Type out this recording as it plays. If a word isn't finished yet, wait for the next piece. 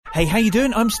Hey, how you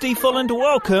doing? I'm Steve Folland.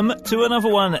 Welcome to another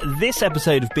one. This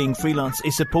episode of Being Freelance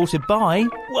is supported by,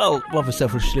 well, rather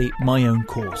selfishly, my own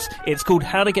course. It's called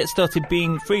How to Get Started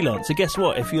Being Freelance. So guess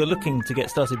what? If you're looking to get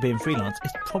started being freelance,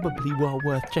 it's probably well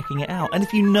worth checking it out. And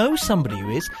if you know somebody who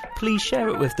is, please share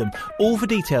it with them. All the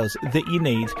details that you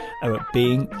need are at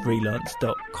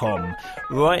beingfreelance.com.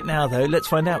 Right now, though, let's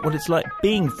find out what it's like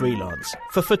being freelance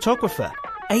for photographer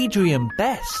Adrian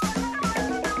Best.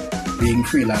 Being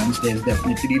freelance, there's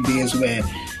definitely days where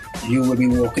you will be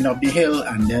walking up the hill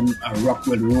and then a rock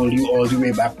will roll you all the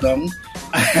way back down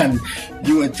and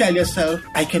you will tell yourself,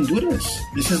 I can do this.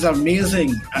 This is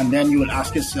amazing. And then you will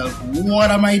ask yourself, what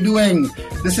am I doing?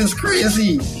 This is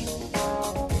crazy.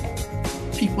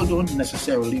 People don't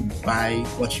necessarily buy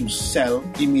what you sell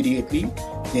immediately.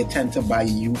 They tend to buy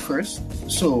you first.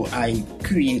 So I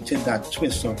created that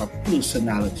twist of a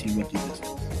personality with the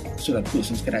business, so that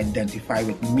persons can identify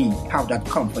with me, have that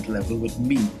comfort level with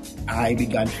me. I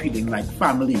began feeling like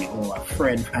family or a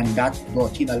friend, and that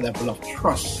brought in a level of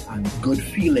trust and good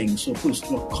feeling. So persons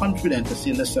were confident to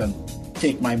say, listen,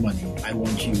 take my money, I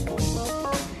want you.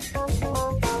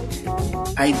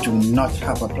 I do not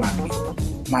have a plan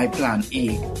B. My plan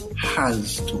A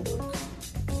has to work.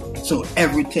 So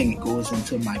everything goes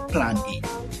into my plan A.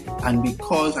 And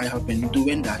because I have been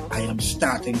doing that, I am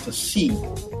starting to see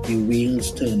the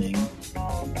wheels turning.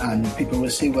 And people will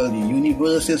say, well, the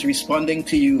universe is responding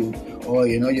to you, or,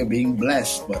 you're being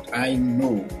blessed. But I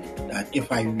know that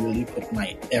if I really put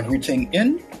my everything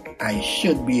in, I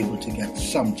should be able to get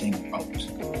something out.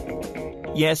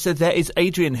 Yeah, so there is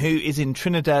Adrian, who is in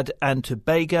Trinidad and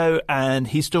Tobago, and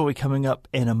his story coming up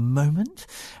in a moment.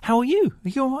 How are you? Are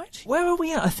you all right? Where are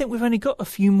we at? I think we've only got a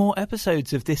few more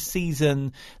episodes of this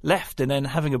season left, and then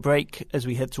having a break as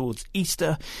we head towards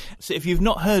Easter. So if you've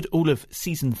not heard all of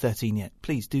season 13 yet,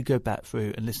 please do go back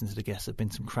through and listen to the guests. There have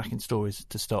been some cracking stories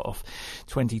to start off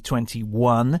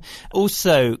 2021.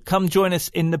 Also, come join us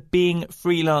in the Being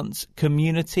Freelance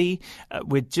community.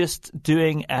 We're just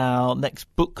doing our next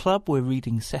book club. We're reading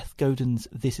Seth Godin's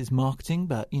This Is Marketing,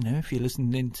 but if you're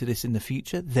listening to this in the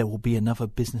future, there will be another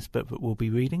business book that we'll be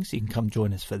reading, so you can come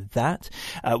join us for that.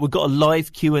 We've got a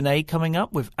live Q&A coming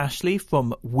up with Ashley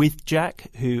from With Jack,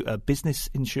 who are business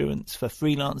insurance for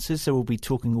freelancers, so we'll be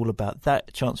talking all about that,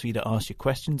 a chance for you to ask your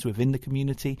questions within the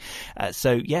community.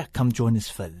 So yeah, come join us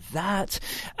for that.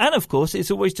 And of course,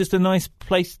 it's always just a nice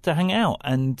place to hang out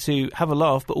and to have a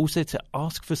laugh, but also to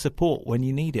ask for support when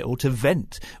you need it, or to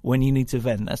vent when you need to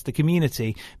vent. That's the community,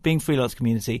 Being Freelance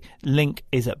community. Link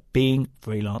is at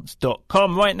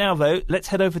beingfreelance.com. Right now, though, let's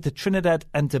head over to Trinidad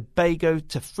and Tobago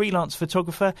to freelance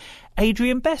photographer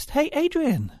Adrian Best. Hey,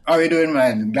 Adrian. How are you doing,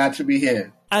 man? Glad to be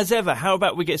here. As ever, how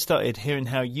about we get started hearing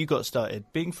how you got started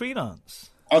being freelance?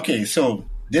 Okay, so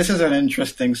this is an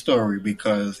interesting story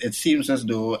because it seems as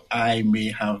though I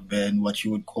may have been what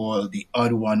you would call the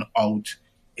odd one out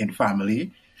in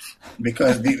family,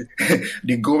 because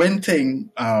the going thing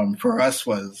for us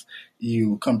was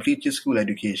you complete your school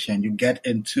education, you get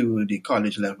into the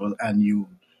college level, and you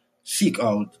seek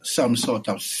out some sort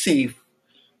of safe,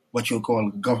 what you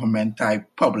call government type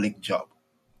public job.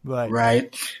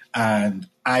 Right? And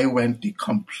I went the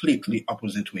completely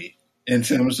opposite way in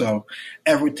terms of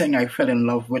everything I fell in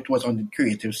love with was on the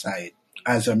creative side.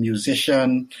 As a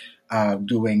musician,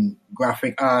 doing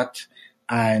graphic art,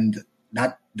 and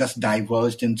that just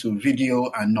diverged into video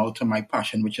and now to my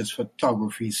passion, which is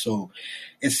photography. So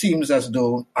it seems as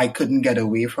though I couldn't get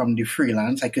away from the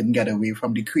freelance. I couldn't get away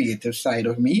from the creative side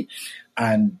of me.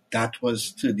 And that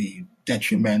was to the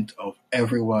detriment of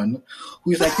everyone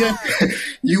who's like,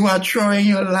 you are throwing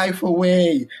your life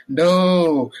away.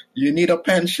 No, you need a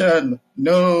pension.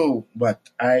 No, but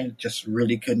I just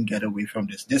really couldn't get away from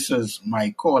this. This was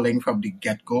my calling from the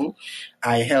get-go.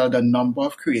 I held a number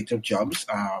of creative jobs,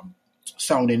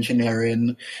 sound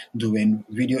engineering, doing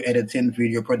video editing,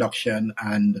 video production,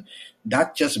 and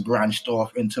that just branched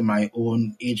off into my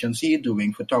own agency,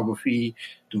 doing photography,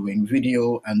 doing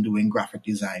video, and doing graphic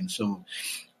design. So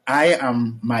I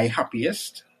am my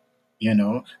happiest.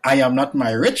 I am not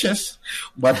my richest,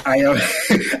 but I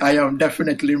am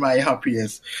definitely my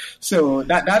happiest. So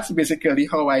that's basically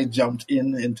how I jumped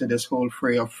into this whole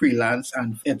fray of freelance,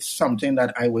 and it's something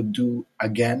that I would do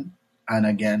again and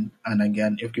again and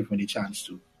again if given the chance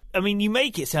to. I mean, you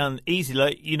make it sound easy,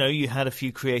 like, you had a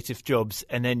few creative jobs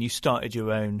and then you started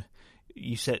your own,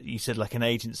 you said like an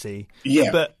agency.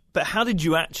 Yeah. But how did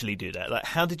you actually do that? Like,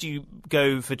 how did you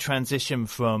go for transition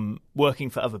from working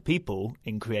for other people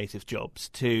in creative jobs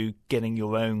to getting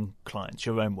your own clients,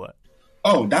 your own work?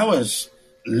 Oh, that was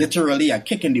literally a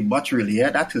kick in the butt, really. Yeah,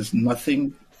 that is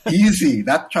nothing easy,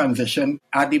 that transition.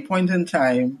 At the point in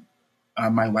time,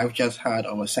 my wife just had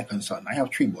our second son. I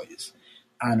have three boys.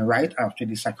 And right after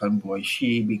the second boy,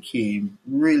 she became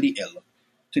really ill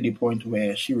to the point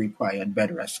where she required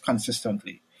bed rest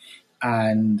consistently.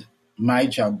 And my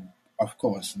job, of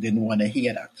course, didn't want to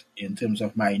hear that in terms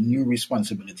of my new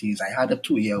responsibilities. I had a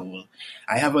 2-year-old,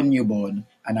 I have a newborn,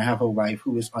 and I have a wife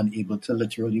who is unable to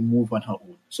literally move on her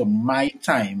own. So my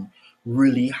time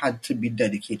really had to be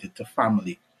dedicated to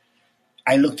family.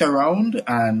 I looked around,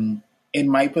 and in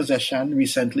my possession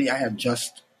recently, I had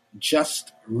just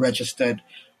registered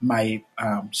my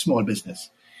small business.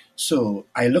 So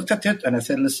I looked at it and I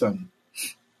said, listen,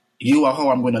 you are how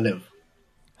I'm going to live.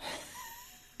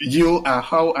 You are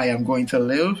how I am going to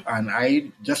live. And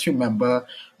I just remember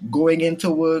going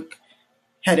into work,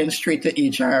 heading straight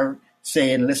to HR,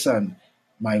 saying, listen,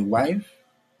 my wife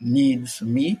needs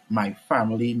me. My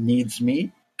family needs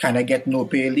me. Can I get no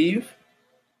pay leave?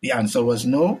 The answer was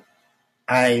no.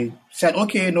 I said,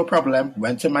 okay, no problem.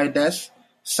 Went to my desk,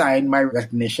 signed my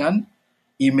resignation,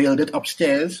 emailed it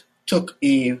upstairs, took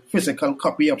a physical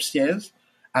copy upstairs,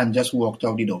 and just walked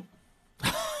out the door.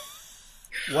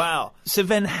 Wow. So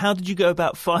then how did you go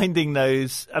about finding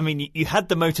those? I mean, you had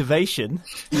the motivation.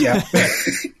 Yeah.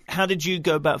 How did you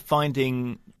go about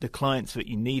finding the clients that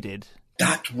you needed?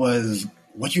 That was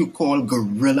what you call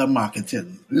guerrilla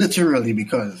marketing, literally,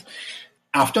 because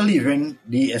after leaving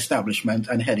the establishment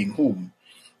and heading home,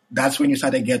 that's when you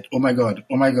start to get, oh my God,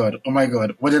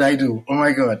 what did I do? Oh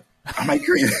my God, am I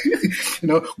crazy?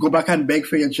 Go back and beg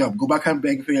for your job,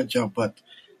 But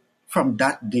from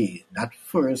that day, that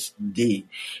first day,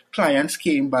 clients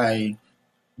came by.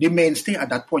 The mainstay at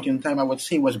that point in time, I would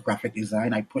say, was graphic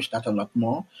design. I pushed that a lot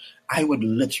more. I would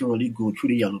literally go through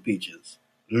the yellow pages,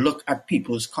 look at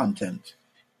people's content,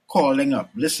 calling up,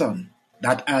 listen,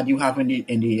 that ad you have in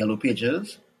the yellow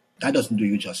pages, that doesn't do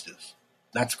you justice.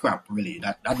 That's crap, really.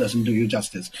 That doesn't do you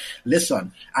justice.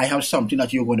 Listen, I have something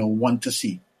that you're going to want to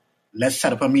see. Let's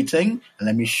set up a meeting and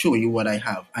let me show you what I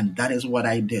have. And that is what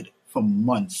I did for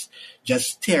months,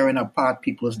 just tearing apart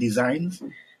people's designs,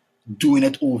 doing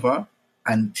it over,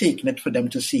 and taking it for them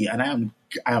to see. And I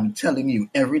am telling you,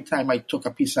 every time I took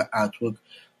a piece of artwork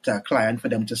to a client for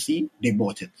them to see, they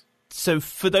bought it. So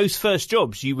for those first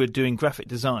jobs, you were doing graphic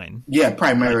design? Yeah,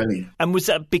 primarily. And was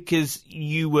that because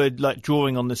you were like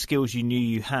drawing on the skills you knew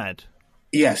you had?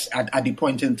 Yes, at the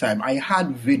point in time, I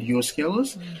had video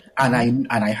skills and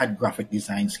I had graphic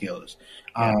design skills.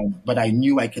 But I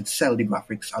knew I could sell the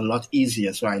graphics a lot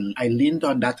easier. So I leaned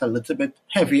on that a little bit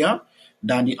heavier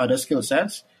than the other skill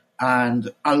sets.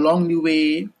 And along the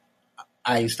way,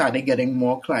 I started getting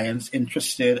more clients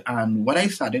interested. And what I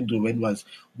started doing was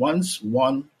once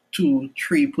 1, 2,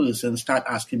 3 persons start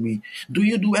asking me, do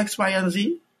you do X, Y, and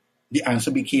Z? The answer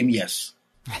became yes.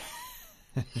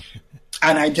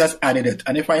 And I just added it.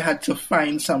 And if I had to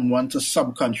find someone to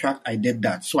subcontract, I did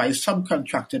that. So I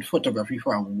subcontracted photography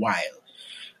for a while.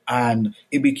 And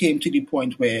it became to the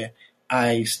point where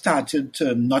I started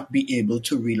to not be able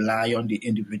to rely on the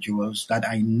individuals that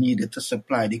I needed to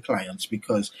supply the clients,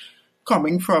 because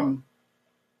coming from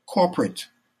corporate,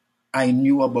 I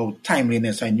knew about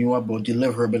timeliness, I knew about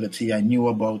deliverability, I knew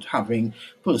about having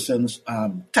persons,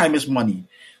 time is money.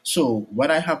 So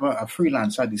when I have a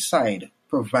freelancer decide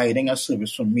providing a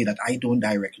service for me that I don't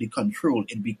directly control,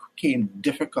 it became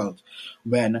difficult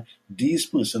when these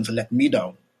persons let me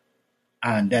down.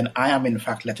 And then I am in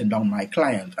fact letting down my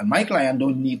client. And my client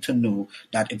don't need to know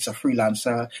that it's a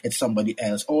freelancer, it's somebody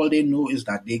else. All they know is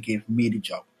that they gave me the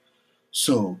job.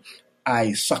 So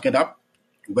I suck it up,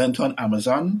 went on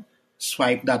Amazon,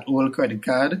 swiped that old credit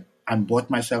card, and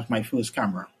bought myself my first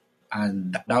camera.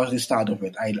 And that was the start of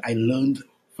it. I learned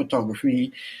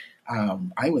photography,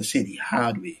 I would say the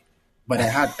hard way. But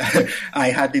I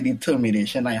had the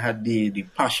determination, I had the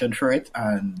passion for it.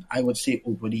 And I would say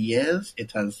over the years,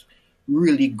 it has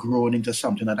really grown into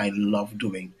something that I love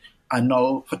doing. And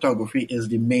now photography is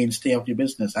the mainstay of the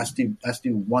business. That's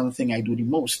the one thing I do the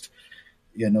most.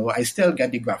 I still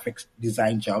get the graphics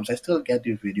design jobs, I still get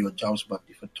the video jobs, but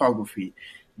the photography,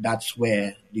 that's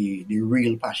where the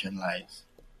real passion lies.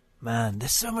 Man,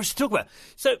 there's so much to talk about.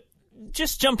 So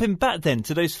just jumping back then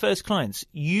to those first clients,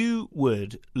 you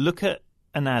would look at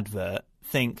an advert,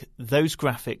 think those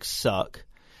graphics suck,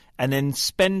 and then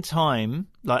spend time,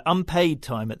 like unpaid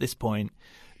time at this point,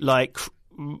 like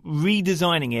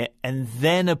redesigning it, and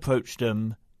then approach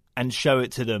them and show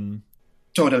it to them.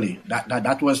 Totally.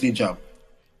 That was the job.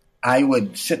 I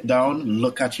would sit down,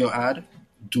 look at your ad,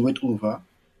 do it over,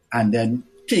 and then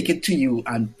take it to you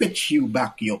and pitch you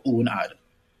back your own ad.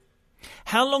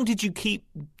 How long did you keep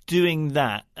doing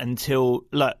that until,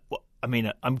 like, I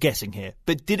mean, I'm guessing here,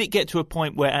 but did it get to a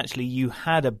point where actually you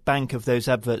had a bank of those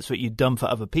adverts that you'd done for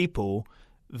other people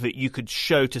that you could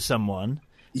show to someone,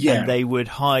 and they would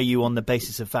hire you on the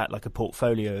basis of that, like a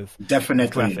portfolio of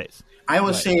graphics? I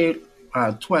would say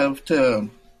 12 to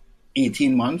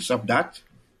 18 months of that,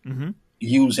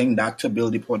 using that to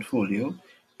build the portfolio,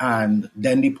 and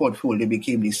then the portfolio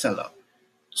became the seller.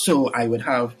 So I would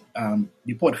have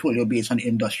the portfolio based on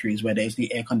industries, whether it's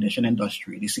the air conditioning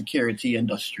industry, the security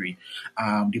industry,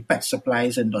 the pet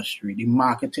supplies industry, the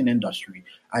marketing industry.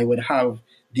 I would have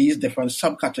these different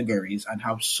subcategories and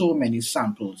have so many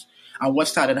samples. And what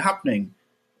started happening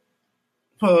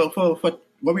for what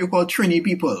we call Trini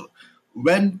people,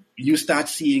 when you start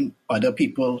seeing other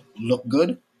people look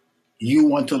good, you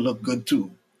want to look good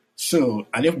too. So,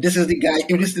 and if this is the guy,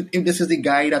 if this is the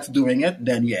guy that's doing it,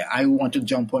 then yeah, I want to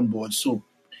jump on board. So,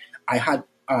 I had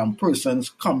persons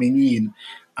coming in,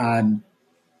 and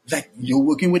like, you're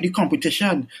working with the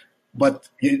competition, but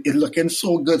it's looking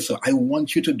so good. So, I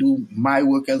want you to do my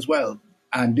work as well.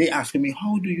 And they asking me,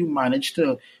 how do you manage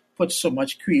to put so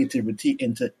much creativity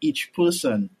into each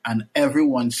person, and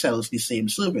everyone sells the same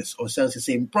service or sells the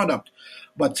same product?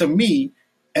 But to me,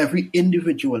 every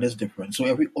individual is different. So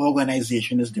every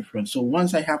organization is different. So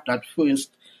once I have that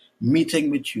first meeting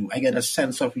with you, I get a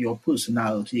sense of your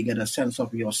personality, I get a sense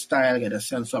of your style, I get a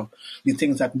sense of the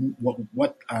things that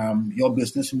what your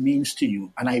business means to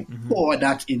you. And I pour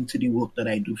that into the work that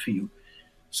I do for you.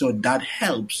 So that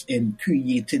helps in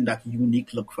creating that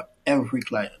unique look for every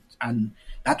client. And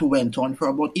that went on for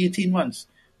about 18 months.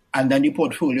 And then the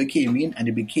portfolio came in and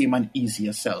it became an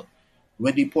easier sell.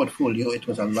 With the portfolio, it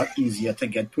was a lot easier to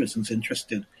get persons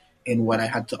interested in what I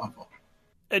had to offer.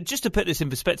 Just to put this in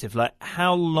perspective, like,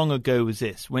 how long ago was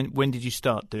this? When did you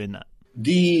start doing that?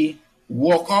 The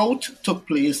walkout took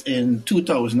place in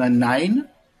 2009,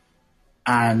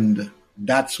 and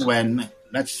that's when,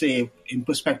 let's say, in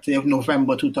perspective,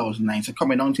 November 2009, so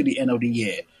coming on to the end of the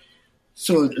year.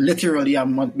 So literally a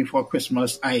month before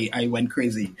Christmas, I went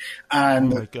crazy.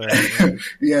 And oh my God.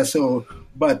 yeah, so,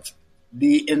 but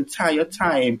the entire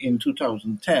time in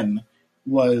 2010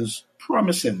 was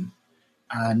promising,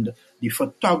 and the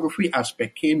photography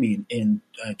aspect came in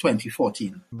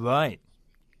 2014. Right.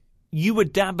 You were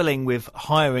dabbling with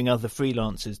hiring other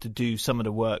freelancers to do some of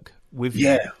the work with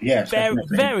you. Yeah,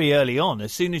 very early on.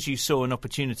 As soon as you saw an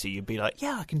opportunity, you'd be like,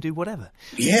 yeah, I can do whatever.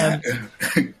 Yeah,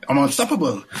 I'm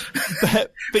unstoppable.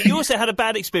 but you also had a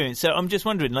bad experience. So I'm just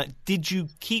wondering, like, did you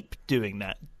keep doing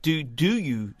that? Do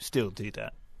you still do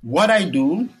that? What I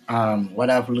do, what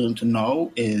I've learned to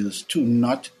know is to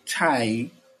not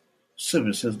tie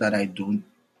services that I don't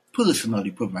personally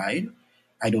provide.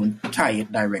 I don't tie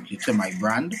it directly to my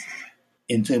brand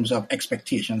in terms of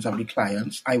expectations of the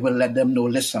clients. I will let them know,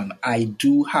 listen, I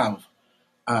do have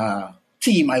a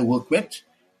team I work with.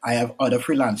 I have other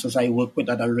freelancers I work with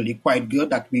that are really quite good,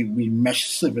 that we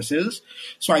mesh services.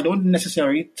 So I don't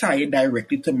necessarily tie it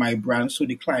directly to my brand, so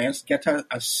the clients get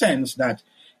a sense that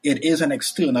it is an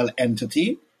external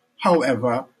entity.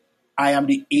 However, I am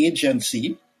the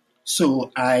agency,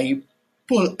 so I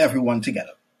pull everyone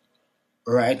together,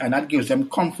 right? And that gives them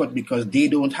comfort because they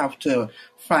don't have to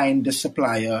find this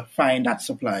supplier, find that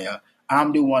supplier.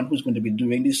 I'm the one who's going to be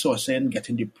doing the sourcing,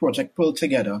 getting the project pulled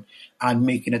together and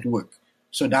making it work.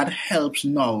 So that helps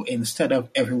now, instead of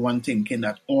everyone thinking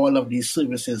that all of these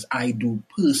services I do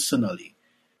personally.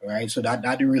 Right, so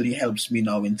that really helps me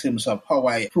now in terms of how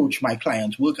I approach my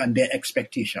clients' work and their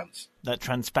expectations. That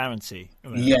transparency.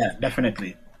 Right? Yeah,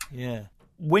 definitely. Yeah.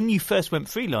 When you first went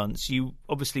freelance, you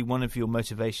obviously, one of your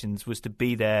motivations was to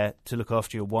be there to look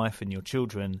after your wife and your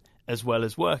children as well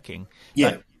as working.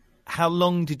 Yeah. But how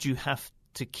long did you have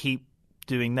to keep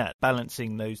doing that,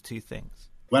 balancing those two things?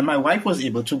 When my wife was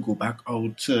able to go back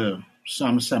out to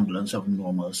some semblance of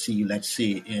normalcy, let's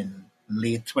say in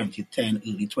late 2010,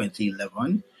 early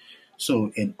 2011.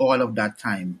 So in all of that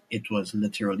time, it was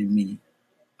literally me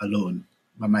alone,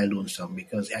 by my lone self,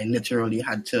 because I literally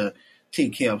had to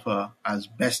take care of her as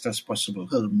best as possible.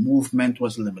 Her movement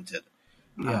was limited.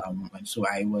 Yeah. And so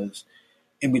I was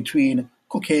in between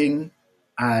cooking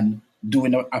and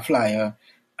doing a flyer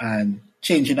and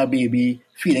changing a baby,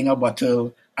 feeding a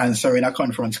bottle, answering a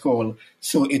conference call.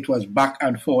 So it was back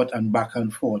and forth and back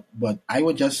and forth. But I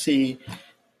would just say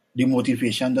the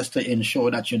motivation just to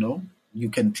ensure that, you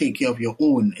can take care of your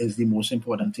own is the most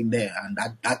important thing there. And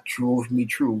that drove me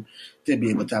through to be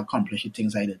able to accomplish the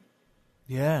things I did.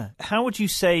 Yeah. How would you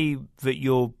say that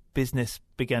your business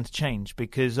began to change?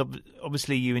 Because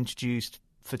obviously you introduced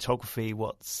photography,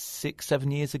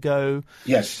 6-7 years ago?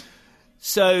 Yes.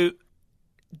 So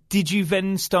Did you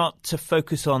then start to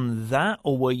focus on that,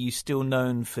 or were you still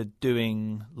known for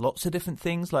doing lots of different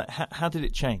things? Like, how did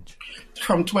it change?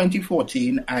 From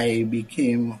 2014, I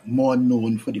became more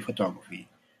known for the photography.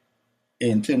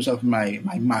 In terms of my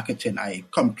marketing, I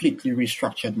completely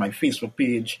restructured my Facebook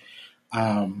page.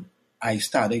 I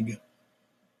started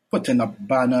putting up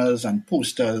banners and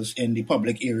posters in the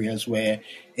public areas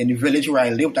in the village where I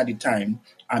lived at the time,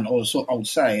 and also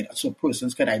outside, so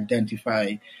persons can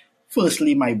identify,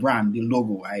 firstly, my brand, the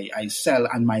logo. I sell,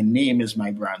 and my name is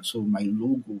my brand. So my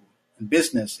logo and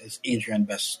business is Adrian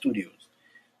Best Studios.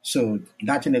 So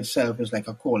that in itself is like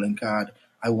a calling card.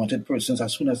 I wanted persons,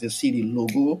 as soon as they see the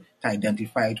logo, to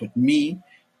identify it with me,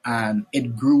 and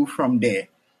it grew from there.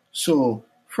 So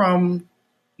from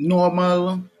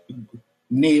normal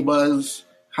neighbors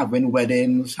having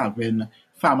weddings, having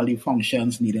family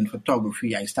functions, needing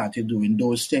photography, I started doing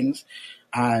those things.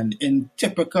 And in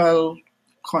typical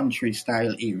country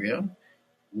style area,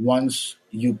 once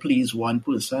you please one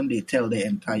person, they tell the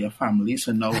entire family.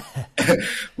 So now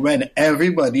when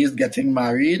everybody is getting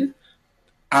married,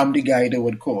 I'm the guy they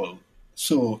would call.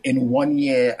 So in 1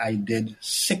 year, I did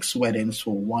 6 weddings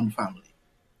for one family.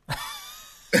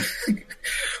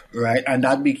 Right, and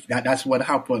that's what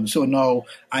happened. So now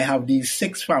I have these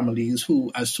 6 families who,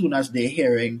 as soon as they're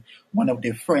hearing one of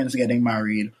their friends getting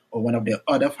married or one of their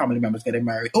other family members getting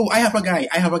married, oh, I have a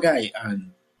guy,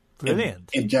 and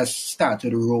brilliant. It just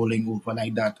started rolling over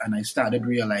like that, and I started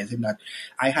realizing that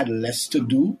I had less to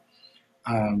do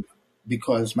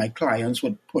because my clients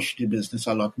would push the business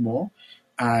a lot more,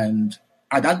 and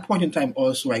at that point in time,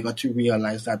 also I got to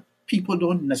realize that people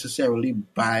don't necessarily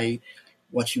buy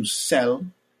what you sell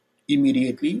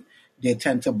immediately. They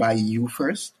tend to buy you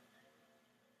first.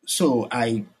 So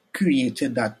I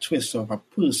created that twist of a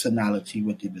personality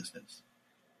with the business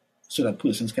so that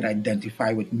persons can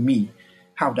identify with me,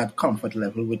 have that comfort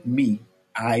level with me.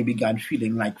 I began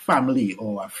feeling like family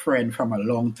or a friend from a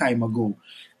long time ago.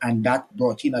 And that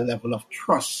brought in a level of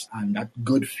trust and that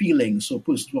good feeling. So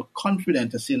persons were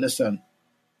confident to say, listen,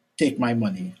 take my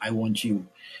money. I want you.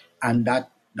 And that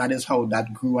is how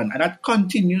that grew, and that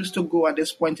continues to go at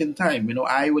this point in time. You know,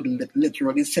 I would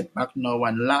literally sit back now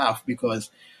and laugh because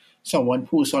someone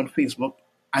posts on Facebook,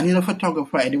 I need a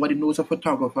photographer. Anybody knows a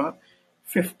photographer?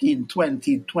 15,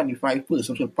 20, 25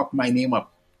 persons will pop my name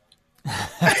up.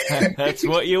 That's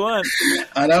what you want.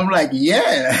 And I'm like,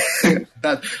 yeah,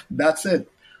 that's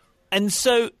it. And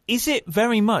so is it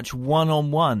very much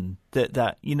one-on-one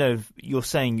that you know, you're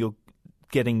saying you're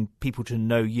getting people to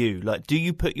know you? Like, do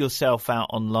you put yourself out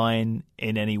online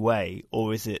in any way,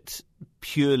 or is it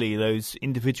purely those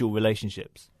individual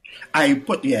relationships? I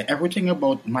put, everything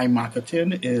about my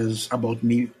marketing is about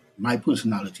me, my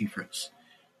personality first.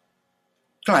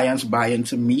 Clients buy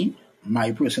into me,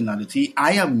 my personality.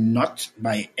 I am not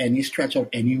by any stretch of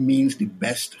any means the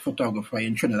best photographer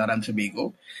in Trinidad and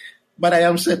Tobago, but I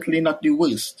am certainly not the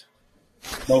worst.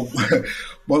 But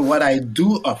what I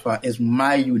do offer is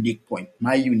my unique point,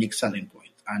 my unique selling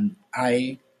point. And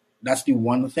that's the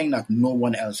one thing that no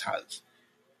one else has.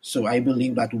 So I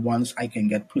believe that once I can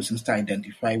get persons to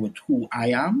identify with who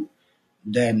I am,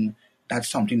 then that's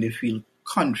something they feel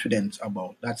confident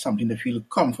about. That's something they feel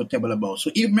comfortable about.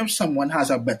 So even if someone has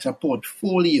a better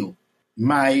portfolio,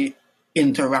 my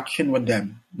interaction with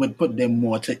them would put them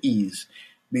more to ease.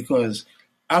 Because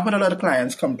I've had a lot of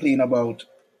clients complain about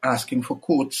asking for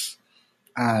quotes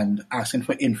and asking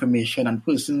for information and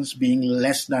persons being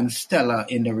less than stellar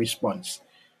in the response.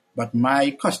 But my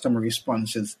customer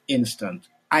response is instant.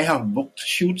 I have booked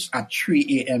shoots at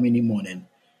 3 a.m. in the morning.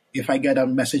 If I get a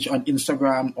message on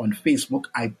Instagram, on Facebook,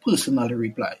 I personally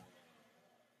reply.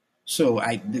 So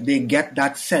they get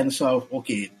that sense of,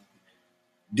 okay,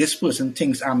 this person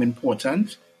thinks I'm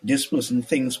important. This person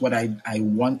thinks what I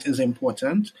want is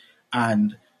important.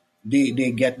 And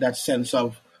they get that sense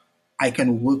of, I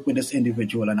can work with this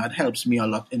individual, and that helps me a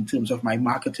lot in terms of my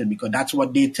marketing, because that's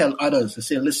what they tell others. They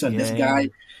say, listen, this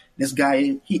guy,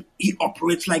 he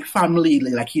operates like family,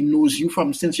 like he knows you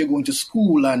from since you're going to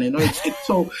school, and you know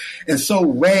it's so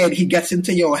weird. He gets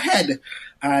into your head,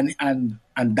 and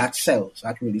that sells.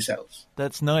 That really sells.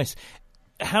 That's nice.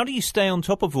 How do you stay on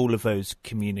top of all of those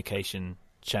communication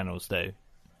channels, though?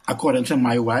 According to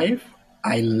my wife,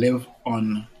 I live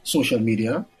on social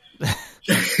media.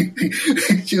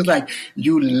 She's like,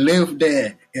 you live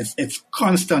there. It's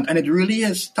constant, and it really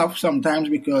is tough sometimes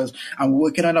because I'm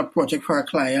working on a project for a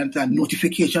client and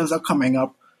notifications are coming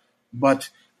up,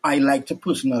 but I like to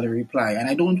personally reply, and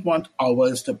I don't want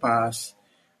hours to pass,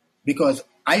 because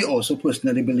I also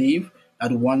personally believe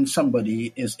that once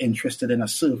somebody is interested in a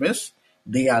service,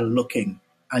 they are looking,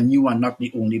 and you are not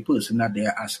the only person that they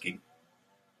are asking.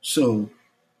 So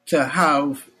to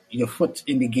have your foot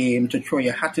in the game, to throw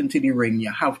your hat into the ring,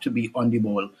 you have to be on the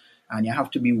ball and you have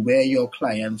to be where your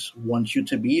clients want you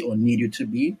to be or need you to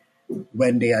be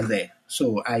when they are there.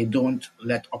 So I don't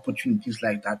let opportunities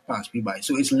like that pass me by.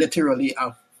 So it's literally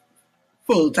a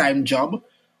full-time job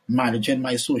managing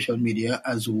my social media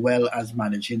as well as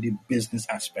managing the business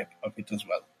aspect of it as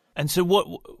well. And so what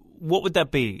would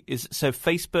that be? Is so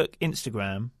Facebook,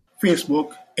 Instagram?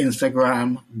 Facebook,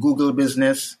 Instagram, Google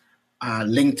Business,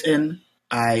 LinkedIn.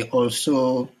 I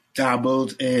also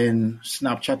dabbled in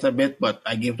Snapchat a bit, but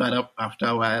I gave that up after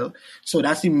a while. So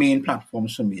that's the main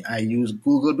platforms for me. I use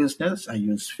Google Business, I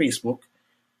use Facebook,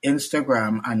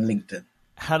 Instagram, and LinkedIn.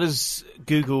 How does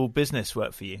Google Business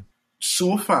work for you?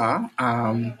 So far,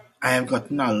 I have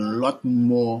gotten a lot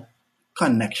more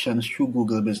connections through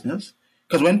Google Business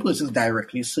because when persons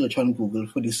directly search on Google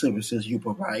for the services you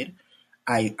provide,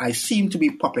 I seem to be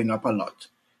popping up a lot.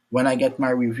 When I get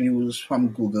my reviews from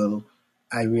Google,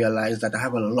 I realize that I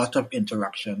have a lot of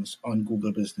interactions on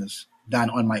Google Business than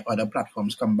on my other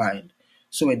platforms combined.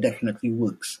 So it definitely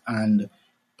works. And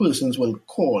persons will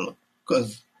call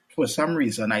because for some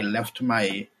reason I left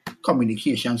my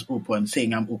communications open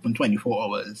saying I'm open 24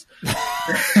 hours.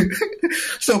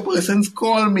 So persons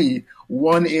call me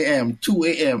 1 a.m., 2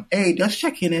 a.m. Hey, just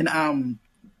checking in.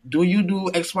 Do you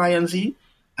do X, Y, and Z?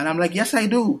 And I'm like, yes, I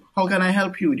do. How can I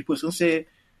help you? The person say,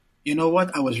 you know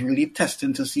what? I was really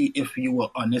testing to see if you were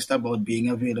honest about being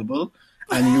available,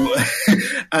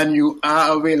 and you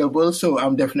are available. So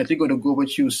I'm definitely going to go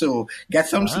with you. So get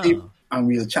some sleep, and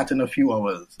we'll chat in a few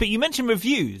hours. But you mentioned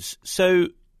reviews. So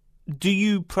do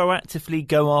you proactively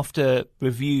go after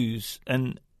reviews,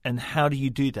 and how do you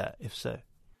do that? If so,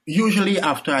 usually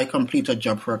after I complete a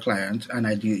job for a client and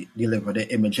I deliver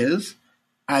the images,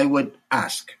 I would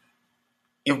ask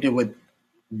if they would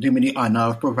do me the honor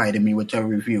of providing me with a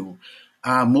review.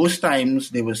 Most times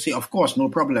they will say, of course, no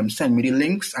problem, send me the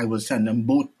links. I will send them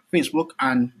both Facebook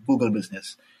and Google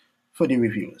Business for the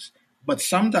reviews. But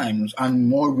sometimes, and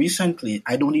more recently,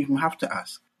 I don't even have to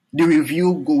ask. The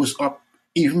review goes up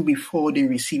even before they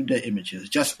receive the images,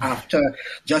 just after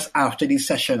the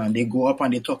session, and they go up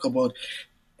and they talk about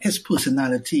his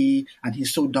personality, and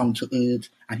he's so down to earth,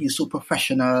 and he's so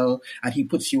professional, and he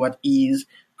puts you at ease.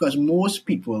 Because most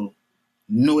people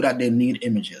know that they need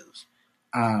images.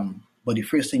 But the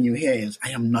first thing you hear is, I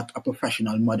am not a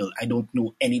professional model. I don't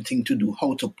know anything to do,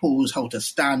 how to pose, how to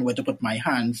stand, where to put my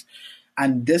hands.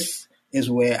 And this is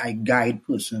where I guide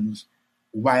persons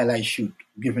while I shoot,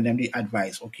 giving them the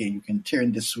advice. Okay, you can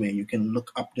turn this way. You can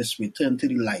look up this way, turn to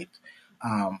the light.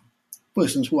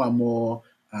 Persons who are more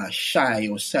shy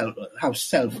or have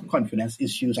self-confidence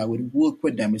issues, I would work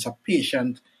with them. It's a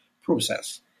patient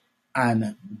process.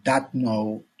 And that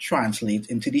now translates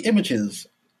into the images.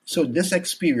 So this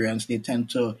experience, they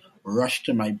tend to rush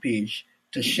to my page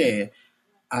to share.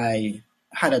 I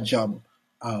had a job,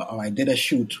 or I did a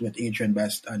shoot with Adrian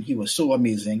Best, and he was so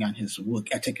amazing, and his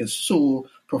work ethic is so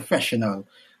professional.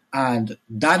 And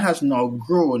that has now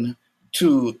grown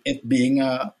to it being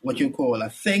what you call a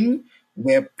thing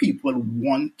where people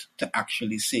want to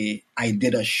actually say, I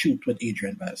did a shoot with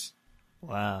Adrian Best.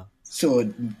 Wow.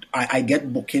 So I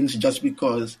get bookings just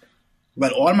because,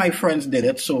 well, all my friends did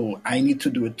it, so I need to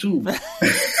do it too.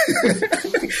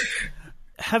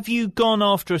 Have you gone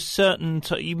after a certain...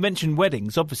 you mentioned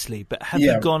weddings, obviously, but have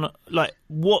you gone...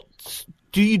 what...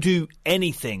 Do you do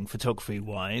anything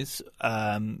photography-wise?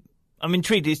 I'm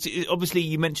intrigued. Obviously,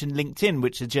 you mentioned LinkedIn,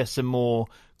 which suggests a more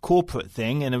corporate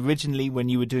thing, and originally when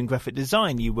you were doing graphic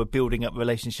design you were building up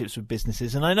relationships with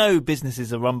businesses, and I know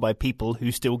businesses are run by people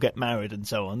who still get married and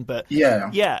so on, but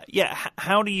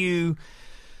how do you,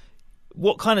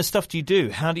 what kind of stuff do you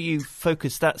do? How do you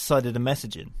focus that side of the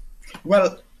messaging?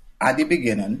 Well, at the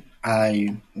beginning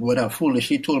I would have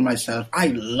foolishly told myself, I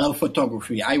love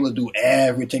photography, I will do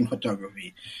everything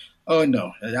photography. Oh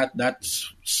no,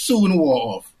 that's soon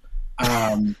wore off.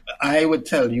 I would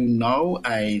tell you now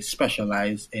I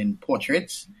specialize in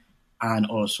portraits and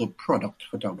also product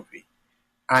photography.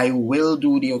 I will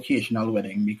do the occasional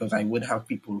wedding because I would have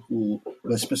people who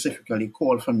will specifically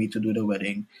call for me to do the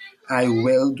wedding. I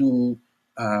will do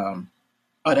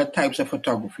other types of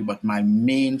photography, but my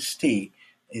mainstay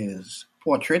is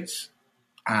portraits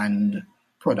and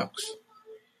products.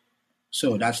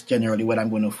 So that's generally what I'm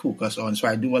going to focus on. So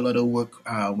I do a lot of work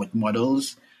with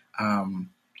models,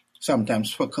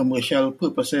 sometimes for commercial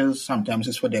purposes, sometimes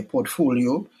it's for their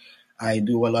portfolio. I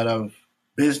do a lot of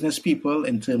business people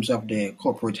in terms of their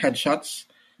corporate headshots.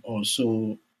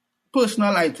 Also,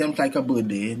 personal items like a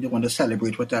birthday. They want to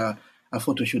celebrate with a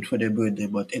photo shoot for their birthday,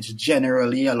 but it's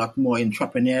generally a lot more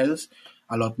entrepreneurs,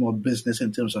 a lot more business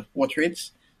in terms of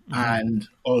portraits. and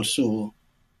also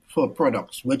for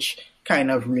products, which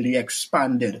kind of really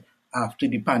expanded after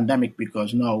the pandemic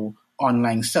because now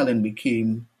online selling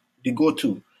became the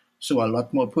go-to. So a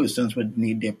lot more persons would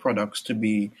need their products to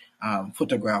be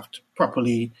photographed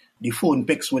properly. The phone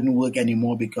pics wouldn't work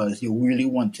anymore because you really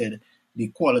wanted the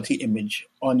quality image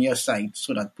on your site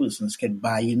so that persons can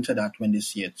buy into that when they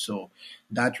see it. So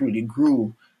that really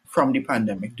grew from the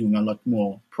pandemic, doing a lot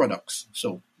more products.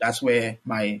 So that's where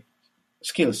my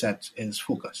skill set is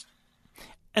focused.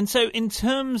 And so in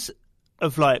terms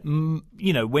of like,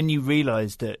 when you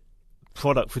realized that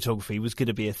product photography was going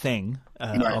to be a thing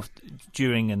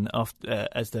during and after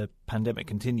as the pandemic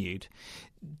continued,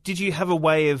 did you have a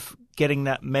way of getting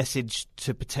that message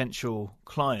to potential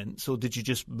clients, or did you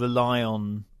just rely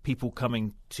on people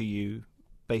coming to you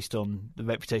based on the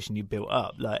reputation you built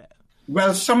up?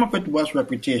 Well, some of it was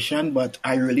reputation, but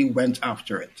I really went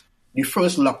after it. The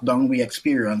first lockdown we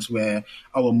experienced where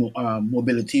our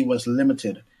mobility was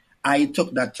limited, I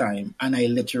took that time and I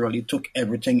literally took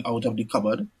everything out of the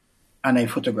cupboard and I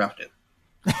photographed it.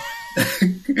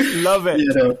 Love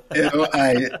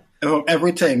it.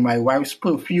 Everything, my wife's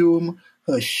perfume,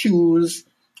 her shoes,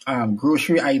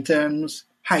 grocery items,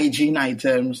 hygiene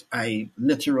items. I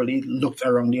literally looked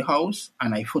around the house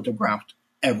and I photographed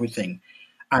everything.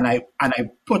 And I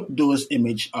put those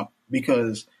images up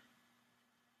because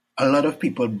a lot of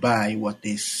people buy what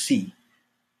they see,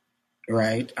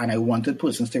 right? And I wanted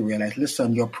persons to realize,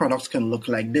 listen, your products can look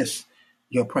like this.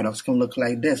 Your products can look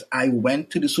like this. I went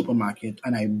to the supermarket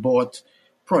and I bought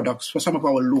products for some of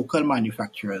our local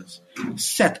manufacturers,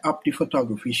 set up the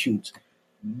photography shoot,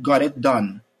 got it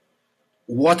done,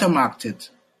 watermarked it,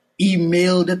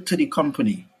 emailed it to the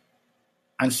company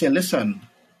and said, listen,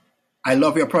 I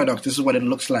love your product. This is what it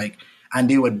looks like. And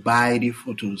they would buy the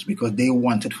photos because they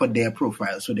want it for their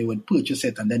profile. So they would purchase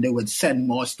it and then they would send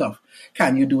more stuff.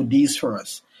 Can you do these for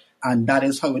us? And that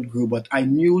is how it grew. But I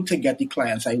knew to get the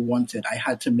clients I wanted, I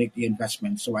had to make the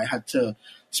investment. So I had to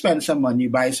spend some money,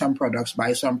 buy some products,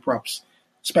 buy some props,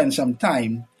 spend some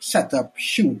time, set up,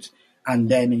 shoot, and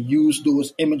then use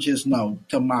those images now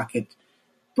to market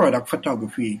product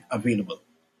photography available.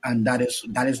 And that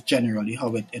is generally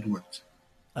how it worked.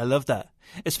 I love that,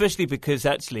 especially because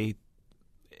actually,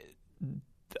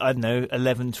 I don't know,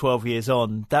 11, 12 years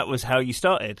on, that was how you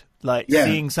started.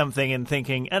 Seeing something and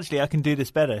thinking, actually, I can do this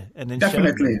better. And then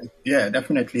definitely. Yeah,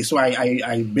 definitely. So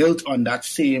I built on that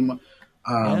same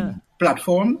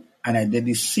platform and I did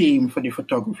the same for the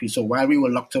photography. So while we were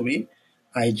locked away,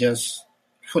 I just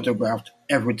photographed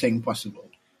everything possible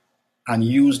and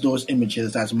used those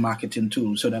images as marketing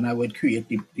tools. So then I would create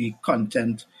the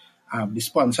content, the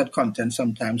sponsored content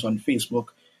sometimes on Facebook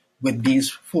with these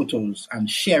photos and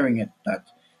sharing it that,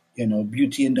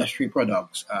 beauty industry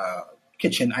products,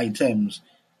 kitchen items,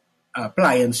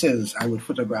 appliances, I would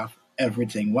photograph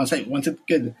everything. Once it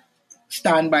could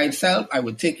stand by itself, I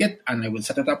would take it and I would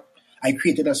set it up. I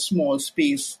created a small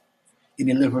space in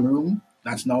the living room.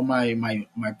 That's now my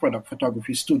product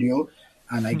photography studio.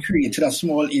 And I created a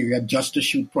small area just to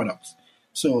shoot products.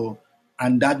 So,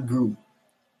 and that grew.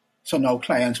 So now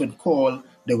clients would call,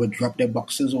 they would drop their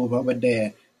boxes over with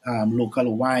their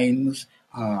local wines,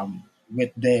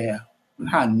 with their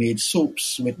handmade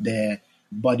soaps, with their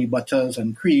body butters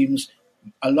and creams.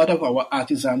 A lot of our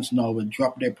artisans now would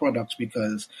drop their products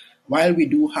because while we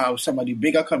do have some of the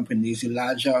bigger companies, the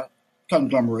larger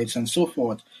conglomerates and so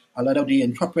forth, a lot of the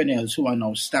entrepreneurs who are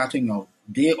now starting out,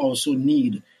 they also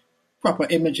need proper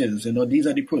images. These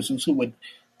are the persons who would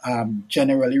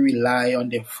generally rely on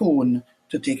their phone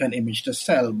to take an image to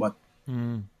sell. But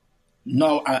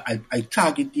now I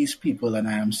target these people and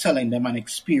I am selling them an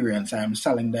experience. I am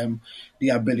selling them the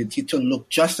ability to look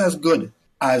just as good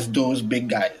as those big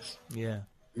guys. Yeah.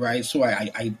 Right. So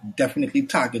I definitely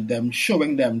target them,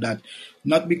 showing them that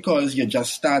not because you're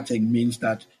just starting means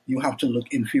that you have to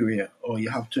look inferior or you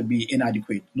have to be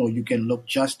inadequate. No, you can look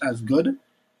just as good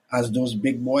as those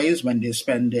big boys when they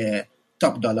spend their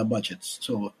top dollar budgets.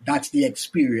 So that's the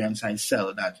experience I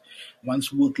sell, that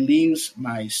once work leaves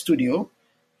my studio,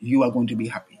 you are going to be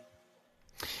happy.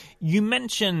 You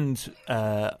mentioned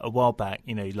a while back,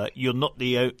 you're not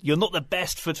the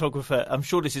best photographer. I'm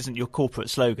sure this isn't your corporate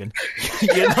slogan.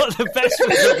 You're not the best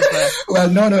photographer. Well,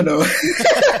 no.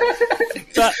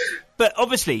 But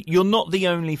obviously, you're not the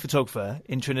only photographer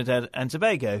in Trinidad and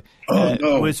Tobago.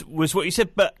 No. Was what you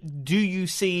said. But do you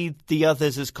see the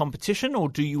others as competition, or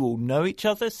do you all know each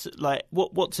other?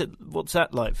 What's that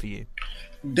like for you?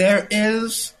 There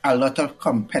is a lot of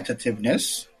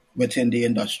competitiveness within the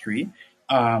industry.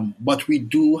 But we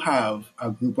do have a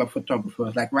group of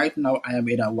photographers. Like right now, I am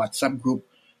in a WhatsApp group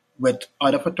with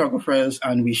other photographers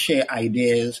and we share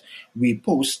ideas. We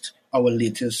post our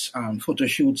latest photo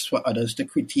shoots for others to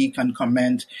critique and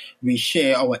comment. We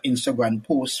share our Instagram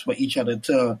posts for each other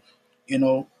to,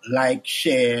 like,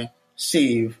 share,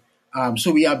 save.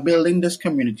 So we are building this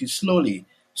community slowly.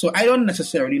 So I don't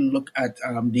necessarily look at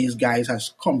these guys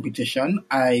as competition.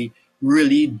 I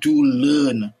really do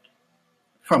learn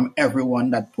from everyone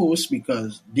that posts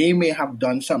because they may have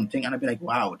done something and I'd be like,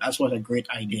 wow, that was a great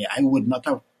idea. I would not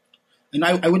have, and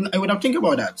I would have think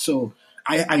about that. So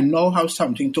I now have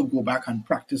something to go back and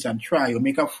practice and try or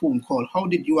make a phone call. How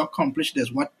did you accomplish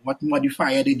this? What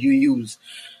modifier did you use?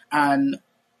 And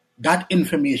that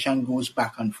information goes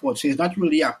back and forth. So it's not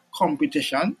really a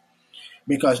competition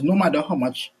because no matter how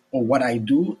much or what I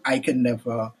do, I can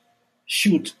never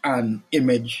shoot an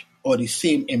image or the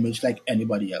same image like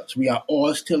anybody else. We are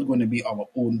all still going to be our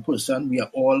own person.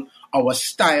 Our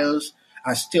styles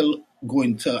are still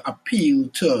going to appeal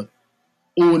to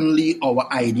only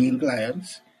our ideal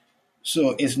clients.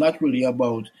 So it's not really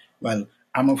about, well,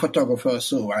 I'm a photographer,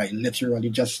 so I literally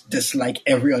just dislike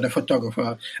every other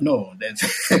photographer. No,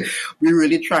 we're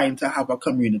really trying to have a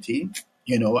community,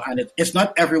 and it's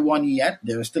not everyone yet.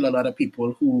 There are still a lot of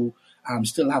people who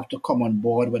still have to come on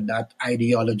board with that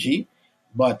ideology,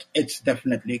 but it's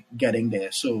definitely getting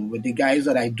there. So with the guys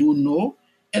that I do know,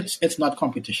 it's not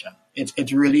competition.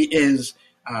 It really is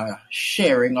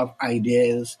sharing of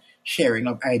ideas, sharing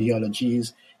of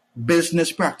ideologies,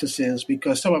 business practices,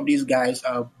 because some of these guys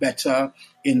are better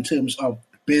in terms of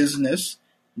business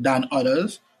than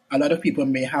others. A lot of people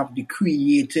may have the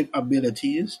creative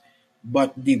abilities,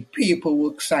 but the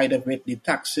paperwork side of it, the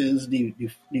taxes, the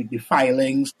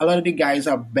filings, a lot of the guys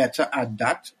are better at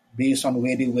that based on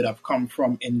where they would have come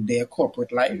from in their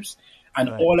corporate lives. And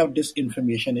right. All of this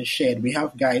information is shared. We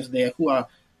have guys there who are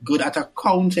good at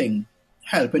accounting,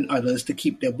 helping others to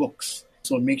keep their books.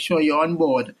 So make sure you're on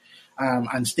board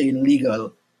and staying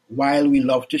legal. While we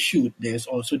love to shoot, there's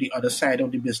also the other side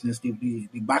of the business, the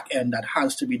back end that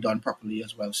has to be done properly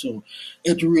as well. So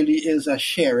it really is a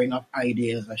sharing of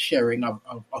ideas, a sharing of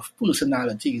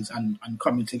personalities and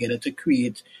coming together to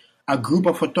create a group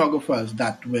of photographers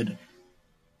that would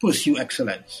pursue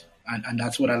excellence. And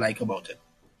that's what I like about it.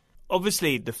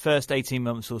 Obviously, the first 18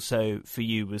 months or so for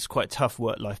you was quite tough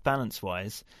work-life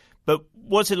balance-wise. But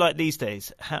what's it like these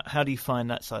days? How do you find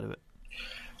that side of it?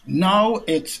 Now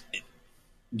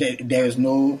there is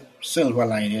no silver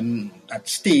lining that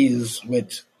stays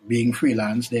with being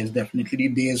freelance. There's definitely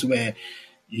days where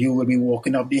you will be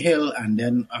walking up the hill and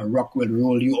then a rock will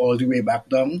roll you all the way back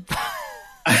down.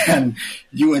 And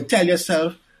you will tell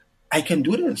yourself, I can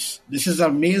do this. This is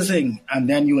amazing. And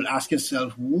then you will ask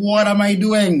yourself, what am I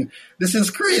doing? This is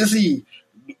crazy.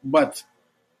 But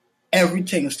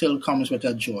everything still comes with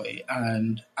a joy.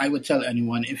 And I would tell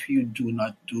anyone, if you do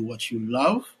not do what you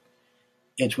love,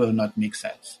 it will not make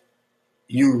sense.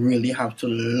 You really have to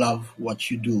love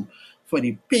what you do for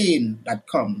the pain that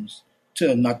comes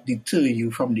to not deter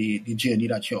you from the journey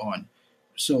that you're on.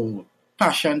 So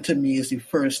passion to me is the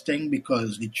first thing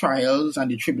because the trials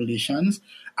and the tribulations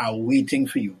are waiting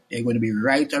for you. They're going to be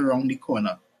right around the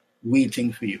corner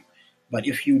waiting for you. But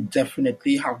if you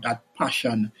definitely have that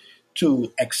passion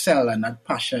to excel and that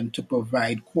passion to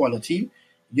provide quality,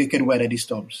 you can weather the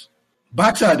storms.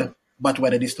 Battered, but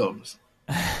weather the storms.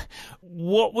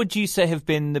 What would you say have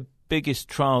been the biggest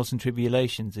trials and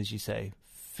tribulations, as you say,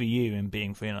 for you in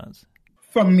being freelance?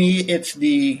 For me, it's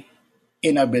the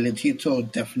inability to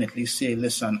definitely say,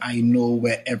 listen, I know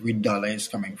where every dollar is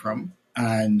coming from.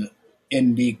 And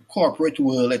in the corporate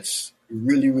world, it's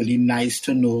really, really nice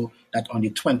to know that on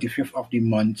the 25th of the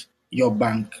month, your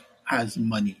bank has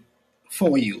money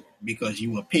for you because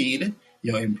you were paid.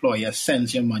 Your employer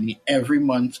sends your money every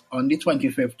month on the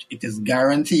 25th. It is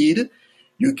guaranteed.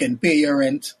 You can pay your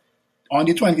rent on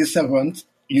the 27th.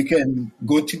 You can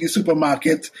go to the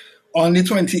supermarket on the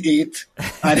 28th.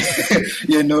 And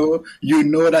you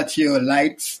know that your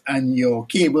lights and your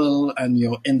cable and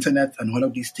your internet and all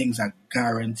of these things are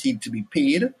guaranteed to be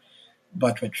paid.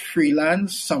 But with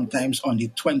freelance, sometimes on the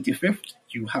 25th,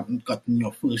 you haven't gotten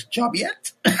your first job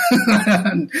yet.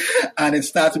 and it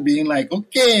starts being like,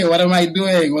 okay, what am I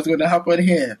doing? What's going to happen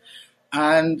here?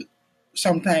 And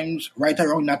sometimes right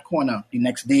around that corner, the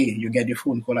next day, you get your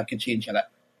phone call, I can change your life.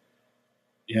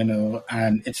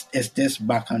 And it's this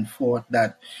back and forth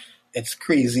that it's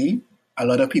crazy. A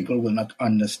lot of people will not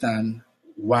understand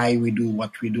why we do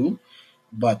what we do.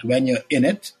 But when you're in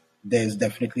it, there's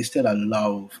definitely still a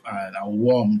love and a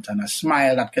warmth and a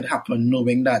smile that could happen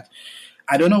knowing that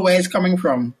I don't know where it's coming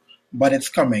from, but it's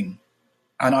coming.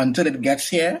 And until it gets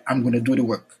here, I'm going to do the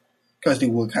work because the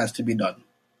work has to be done.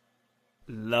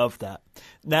 Love that.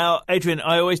 Now, Adrian,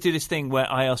 I always do this thing where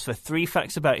I ask for 3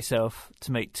 facts about yourself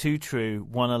to make 2 true,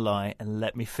 1 a lie, and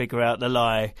let me figure out the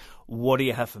lie. What do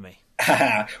you have for me?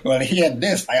 Well, hear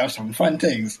this. I have some fun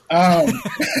things.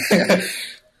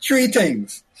 3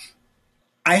 things.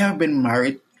 I have been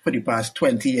married for the past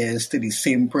 20 years to the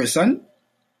same person.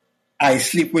 I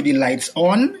sleep with the lights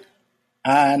on.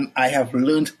 And I have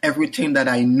learned everything that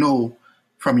I know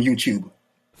from YouTube.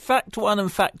 Fact 1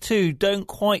 and fact 2 don't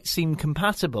quite seem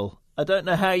compatible. I don't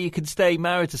know how you could stay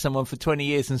married to someone for 20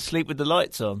 years and sleep with the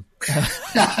lights on.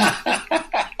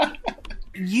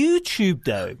 YouTube,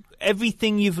 though,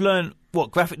 everything you've learned,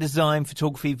 what, graphic design,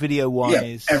 photography,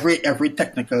 video-wise? Yeah, every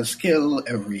technical skill,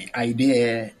 every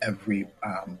idea, every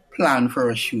plan for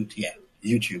a shoot,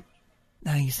 YouTube.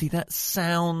 Now, you see, that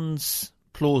sounds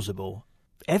plausible.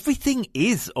 Everything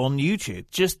is on YouTube.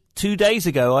 Just 2 days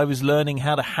ago, I was learning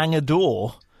how to hang a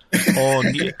door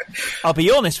on. I'll be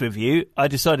honest with you, I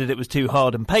decided it was too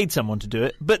hard and paid someone to do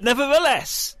it. But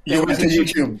nevertheless, you went to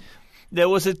YouTube. There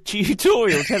was a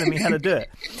tutorial telling me how to do it.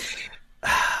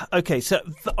 Okay, so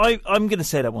I'm going to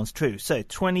say that one's true. So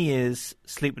 20 years,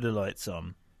 sleep with the lights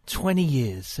on. 20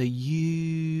 years. So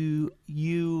you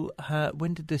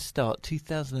when did this start?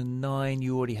 2009.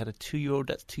 You already had a 2-year-old.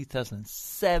 That's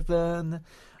 2007.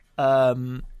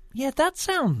 Yeah, that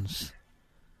sounds.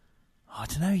 I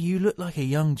don't know. You look like a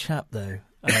young chap, though.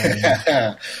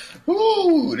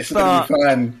 Ooh, this is gonna be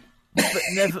fun.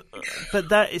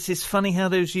 But it's funny how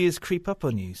those years creep up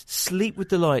on you. Sleep with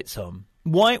the lights on.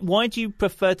 Why do you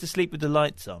prefer to sleep with the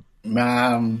lights on?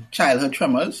 Childhood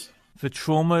traumas. The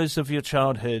traumas of your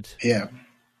childhood. Yeah.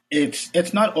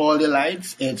 It's not all the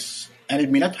lights. And it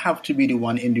may not have to be the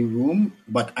one in the room,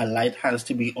 but a light has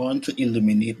to be on to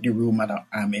illuminate the room that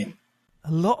I'm in.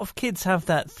 A lot of kids have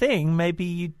that thing. Maybe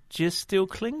you just still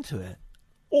cling to it.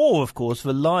 Or, of course,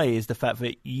 the lie is the fact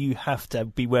that you have to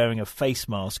be wearing a face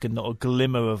mask and not a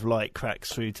glimmer of light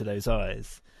cracks through to those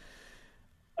eyes.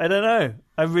 I don't know.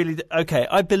 Okay,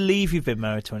 I believe you've been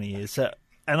married 20 years,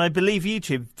 and I believe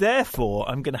YouTube. Therefore,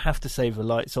 I'm going to have to say the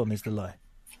lights on is the lie.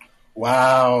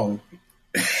 Wow.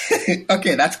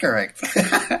 Okay, that's correct.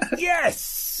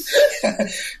 Yes!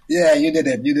 Yeah, you did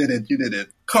it.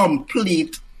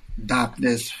 Complete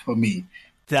darkness for me.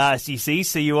 You see,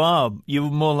 so you're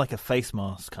more like a face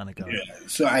mask kind of guy. Yeah.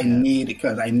 So I need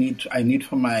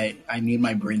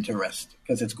my brain to rest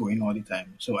because it's going all the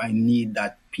time. So I need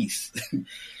that peace,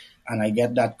 and I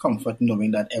get that comfort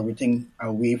knowing that everything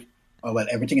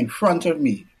in front of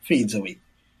me fades away.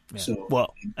 Yeah.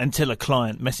 So until a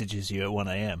client messages you at 1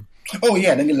 a.m. Oh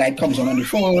yeah, then the light comes on the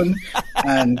phone,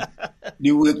 and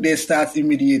the workday starts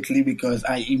immediately because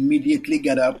I immediately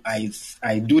get up, I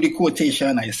do the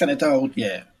quotation, I send it out.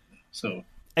 Yeah. So,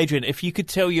 Adrian, if you could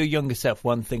tell your younger self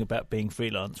one thing about being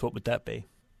freelance, what would that be?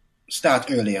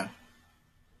 Start earlier.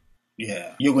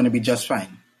 Yeah, you're going to be just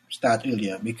fine. Start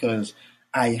earlier, because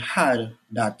I had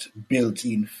that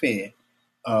built-in fear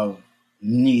of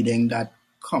needing that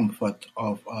comfort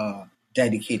of a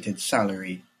dedicated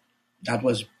salary that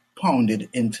was pounded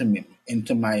into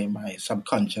my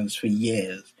subconscious for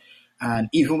years. And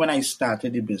even when I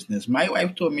started the business, my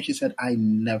wife told me, she said, I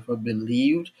never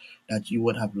believed that you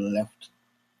would have left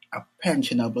a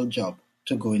pensionable job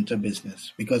to go into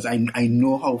business, because I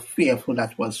know how fearful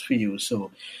that was for you. So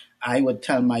I would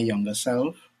tell my younger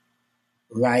self,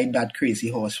 ride that crazy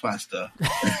horse faster.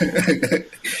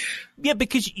 Yeah,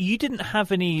 because you didn't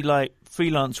have any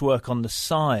freelance work on the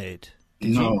side.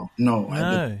 No.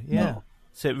 Yeah.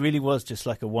 So it really was just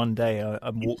like a one day I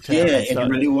walked out. Yeah, it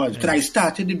really was. Because I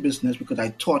started the business because I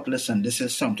thought, listen, this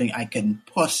is something I can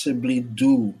possibly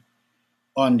do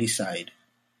on the side.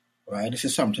 Right? This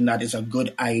is something that is a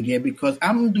good idea because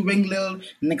I'm doing little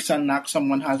nicks and knacks.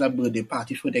 Someone has a birthday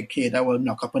party for their kid. I will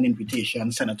knock up an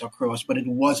invitation, send it across. But it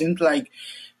wasn't like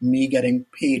me getting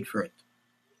paid for it.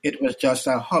 It was just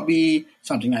a hobby,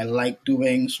 something I like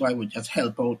doing. So I would just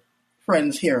help out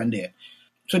friends here and there.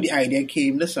 So the idea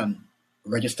came, listen,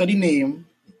 register the name,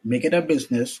 make it a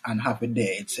business, and have it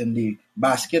there. It's in the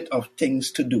basket of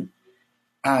things to do.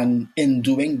 And in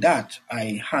doing that,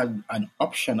 I had an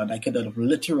option that I could have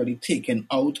literally taken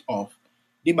out of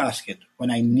the basket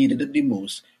when I needed it the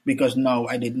most, because now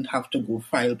I didn't have to go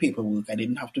file paperwork. I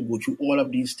didn't have to go through all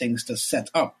of these things to set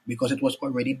up because it was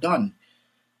already done.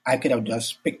 I could have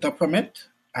just picked up from it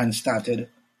and started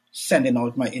sending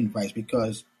out my invites,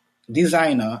 because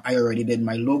designer, I already did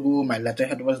my logo, my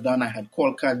letterhead was done, I had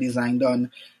call card design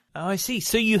done. Oh, I see.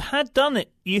 So you had done it.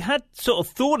 You had sort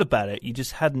of thought about it. You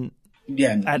just hadn't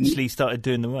actually started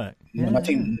doing the work.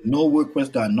 Nothing, no work was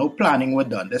done. No planning was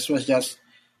done. This was just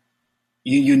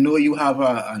You know you have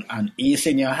an ace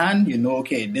in your hand. You know,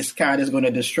 okay, this card is going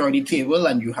to destroy the table,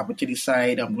 and you have to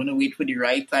decide, I'm going to wait for the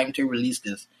right time to release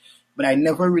this. But I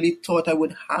never really thought I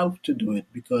would have to do it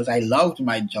because I loved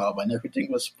my job and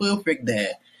everything was perfect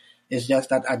there. It's just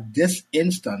that at this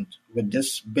instant, with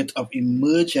this bit of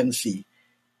emergency,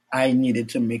 I needed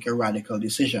to make a radical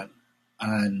decision.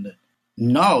 And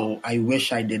now I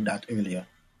wish I did that earlier.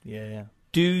 Yeah.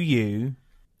 Do you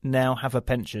now have a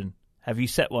pension? Have you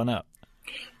set one up?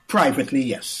 Privately,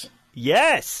 yes.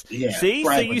 Yes. Yeah, see,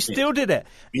 privately. So you still did it.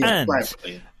 Yeah, and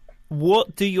privately.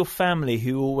 what do your family,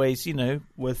 who always,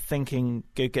 were thinking,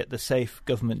 go get the safe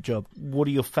government job, what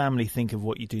do your family think of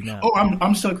what you do now? Oh,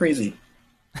 I'm still crazy.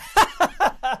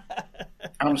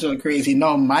 I'm still crazy.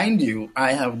 Now, mind you,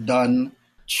 I have done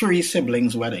 3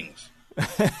 siblings' weddings.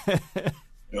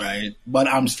 Right? But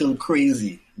I'm still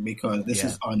crazy because this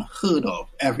is unheard of.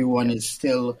 Everyone is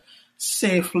still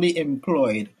safely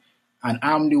employed, and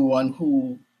I'm the one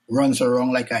who runs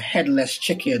around like a headless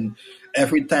chicken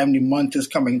every time the month is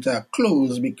coming to a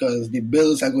close because the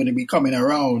bills are going to be coming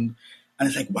around. And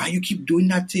it's like, why you keep doing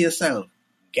that to yourself?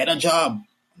 Get a job.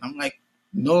 And I'm like,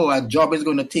 no, a job is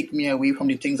going to take me away from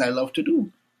the things I love to do.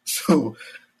 So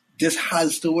this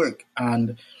has to work.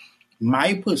 And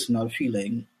my personal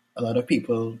feeling, a lot of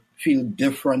people feel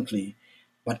differently,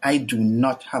 but I do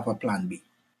not have a plan B.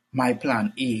 My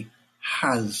plan A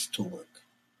has to work.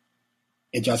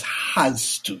 It just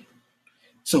has to.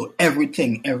 So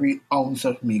everything, every ounce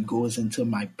of me goes into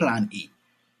my plan A.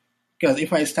 Because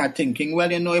if I start thinking,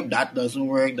 well, if that doesn't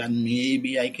work, then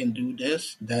maybe I can do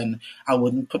this, then I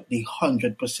wouldn't put the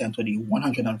 100% or the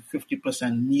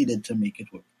 150% needed to make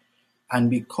it work. And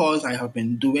because I have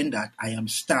been doing that, I am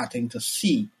starting to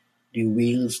see the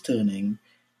wheels turning.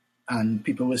 And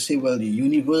people will say, well, the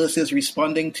universe is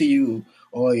responding to you,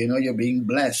 or, you're being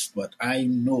blessed. But I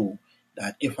know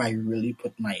that if I really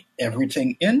put my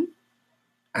everything in,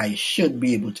 I should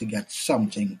be able to get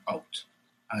something out.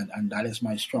 And that is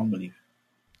my strong belief.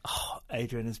 Oh,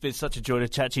 Adrian, it's been such a joy to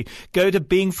chat to you. Go to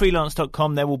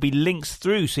beingfreelance.com. There will be links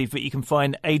through so that you can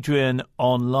find Adrian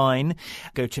online.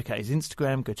 Go check out his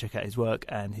Instagram, go check out his work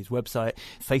and his website,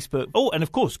 Facebook. Oh, and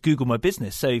of course, Google My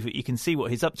Business so that you can see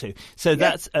what he's up to. So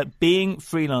that's at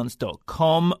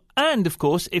beingfreelance.com. And, of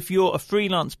course, if you're a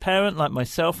freelance parent like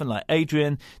myself and like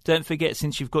Adrian, don't forget,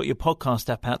 since you've got your podcast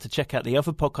app out, to check out the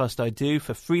other podcast I do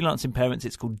for freelancing parents.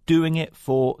 It's called Doing It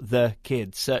for the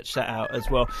Kids. Search that out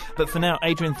as well. But for now,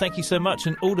 Adrian, thank you so much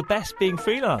and all the best being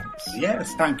freelance.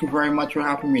 Yes, thank you very much for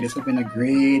having me. This has been a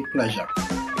great pleasure.